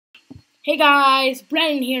Hey guys,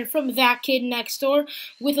 Brennan here from That Kid Next Door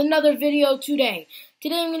with another video today.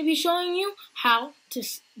 Today I'm going to be showing you how to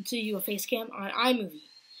do a face cam on iMovie.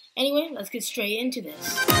 Anyway, let's get straight into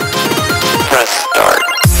this. Press start.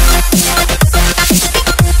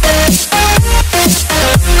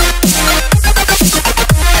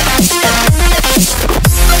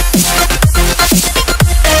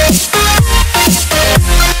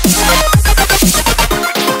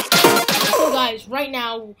 So guys, right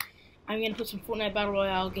now I'm going to put some Fortnite Battle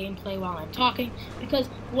Royale gameplay while I'm talking, because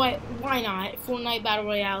why not? Fortnite Battle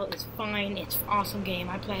Royale is fine, it's an awesome game,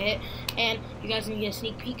 I play it, and you guys can get a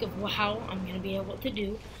sneak peek of how I'm going to be able to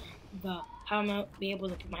do how I'm going to be able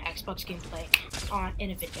to put my Xbox gameplay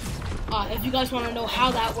in a video. If you guys want to know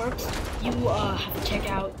how that works, you have to check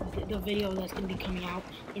out the video that's going to be coming out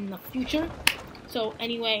in the future. So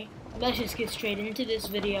anyway, let's just get straight into this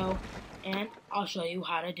video, and I'll show you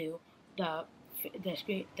how to do the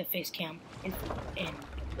face cam in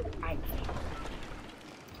iMovie.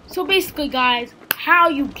 So basically, guys, how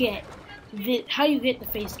you get the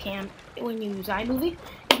face cam when you use iMovie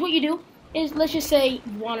is what you do is, let's just say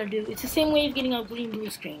you want to do, it's the same way of getting a green blue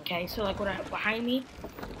screen, okay? So like what I have behind me,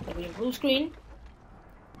 the green blue screen.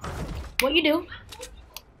 What you do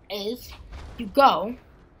is you go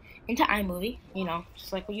into iMovie,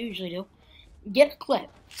 just like what you usually do, get a clip.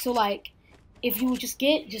 So like, if you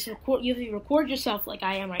record, you record yourself like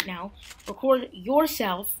I am right now. Record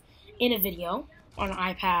yourself in a video on an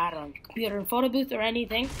iPad, on a computer, in photo booth, or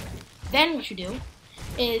anything. Then what you do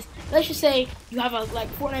is, let's just say you have a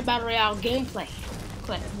Fortnite Battle Royale gameplay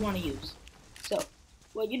clip you want to use. So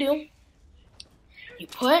what you do, you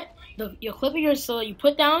put your clip of you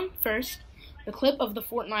put down first the clip of the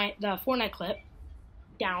Fortnite clip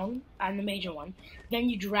down on the major one.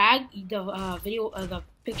 Then you drag the the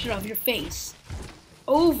picture of your face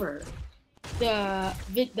over the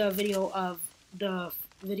video of the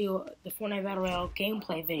Fortnite Battle Royale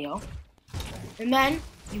gameplay video, and then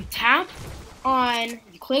you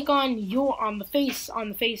click on the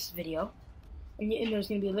face video, and there's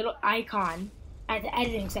gonna be a little icon at the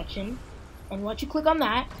editing section. And once you click on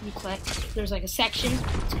that, there's like a section,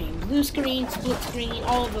 screen, blue screen, split screen,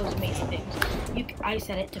 all of those amazing things. I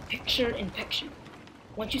set it to picture in picture.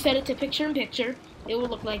 Once you set it to picture in picture, it will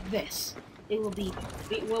look like this. It's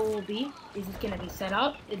gonna be set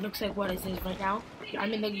up. It looks like what it is right now. I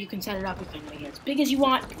mean, you can set it up. You can make it as big as you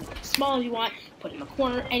want, as small as you want, put it in the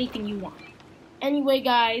corner, anything you want. Anyway,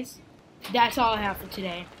 guys, that's all I have for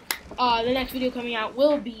today. The next video coming out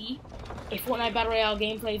will be a Fortnite Battle Royale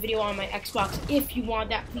gameplay video on my Xbox. If you want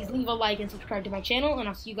that, please leave a like and subscribe to my channel, and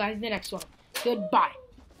I'll see you guys in the next one. Goodbye.